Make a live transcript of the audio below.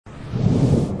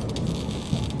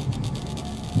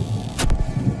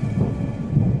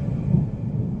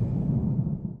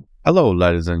Hello,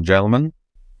 ladies and gentlemen.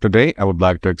 Today I would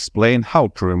like to explain how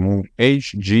to remove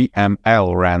HGML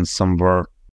ransomware.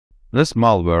 This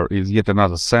malware is yet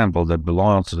another sample that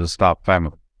belongs to the stop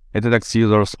family. It attacks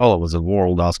users all over the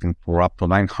world, asking for up to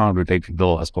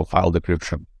 $980 for file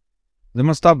decryption. The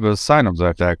most obvious sign of the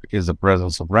attack is the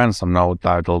presence of ransom node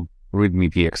titled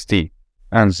readme.txt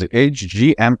and the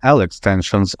HGML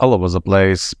extensions all over the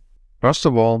place. First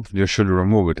of all, you should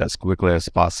remove it as quickly as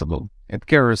possible. It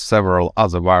carries several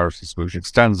other viruses which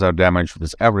extend their damage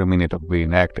with every minute of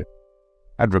being active.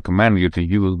 I'd recommend you to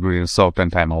use Gridinsoft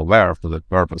Anti-Malware for that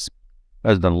purpose.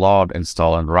 Let's download,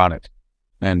 install and run it.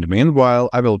 And meanwhile,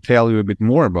 I will tell you a bit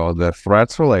more about the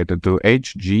threats related to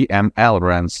HGML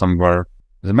ransomware.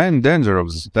 The main danger of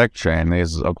this attack chain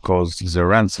is, of course, the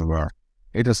ransomware.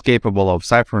 It is capable of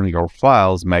ciphering your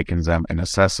files, making them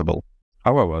inaccessible.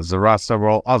 However, there are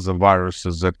several other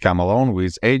viruses that come along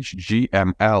with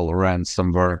HGML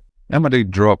ransomware. MD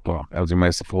Dropper, as you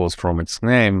may suppose from its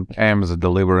name, aims at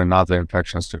delivering other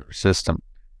infections to your system.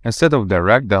 Instead of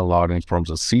direct downloading from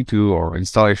the C2 or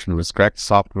installation with cracked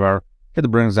software, it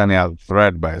brings any other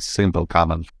threat by a simple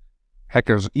command.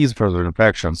 Hackers ease further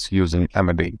infections using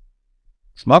MD.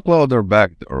 Smokeloader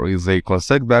Backdoor is a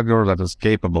classic backdoor that is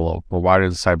capable of providing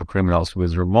cybercriminals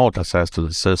with remote access to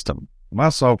the system.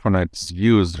 Most often it's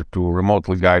used to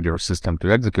remotely guide your system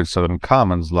to execute certain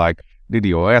commands like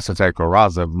DDoS attack or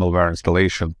other malware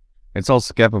installation. It's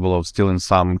also capable of stealing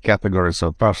some categories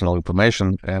of personal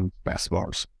information and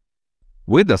passwords.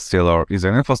 Window Stealer is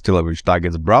an info stealer which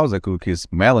targets browser cookies,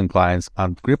 mailing clients,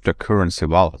 and cryptocurrency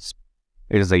wallets.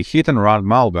 It is a hit-and-run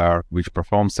malware which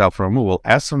performs self-removal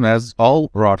as soon as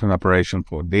all routine operations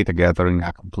for data gathering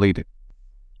are completed.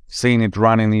 Seeing it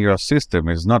running in your system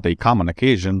is not a common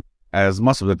occasion, as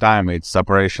most of the time its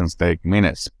operations take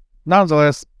minutes.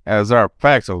 Nonetheless, as there are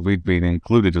facts of it being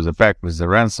included to the pack with the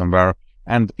ransomware,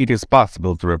 and it is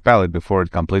possible to repel it before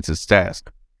it completes its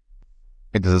task.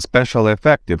 It is especially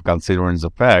effective considering the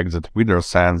fact that Reader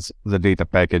sends the data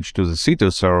package to the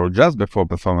C2 server just before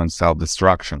performing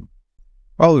self-destruction.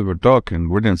 While we were talking,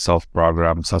 Gridinsoft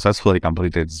program successfully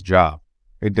completed its job.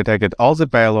 It detected all the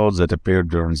payloads that appeared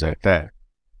during the attack.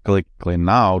 Click Clean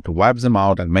Now to wipe them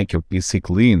out and make your PC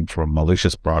clean from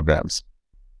malicious programs.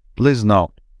 Please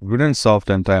note,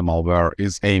 Gridinsoft Anti-Malware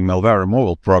is a malware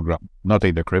removal program, not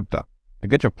a decryptor. To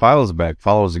get your files back,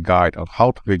 follow the guide on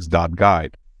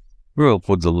howtofix.guide. We will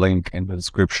put the link in the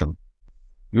description.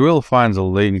 You will find the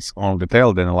links on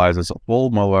detailed analysis of all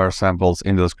malware samples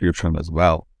in the description as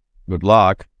well. Good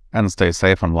luck and stay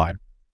safe online.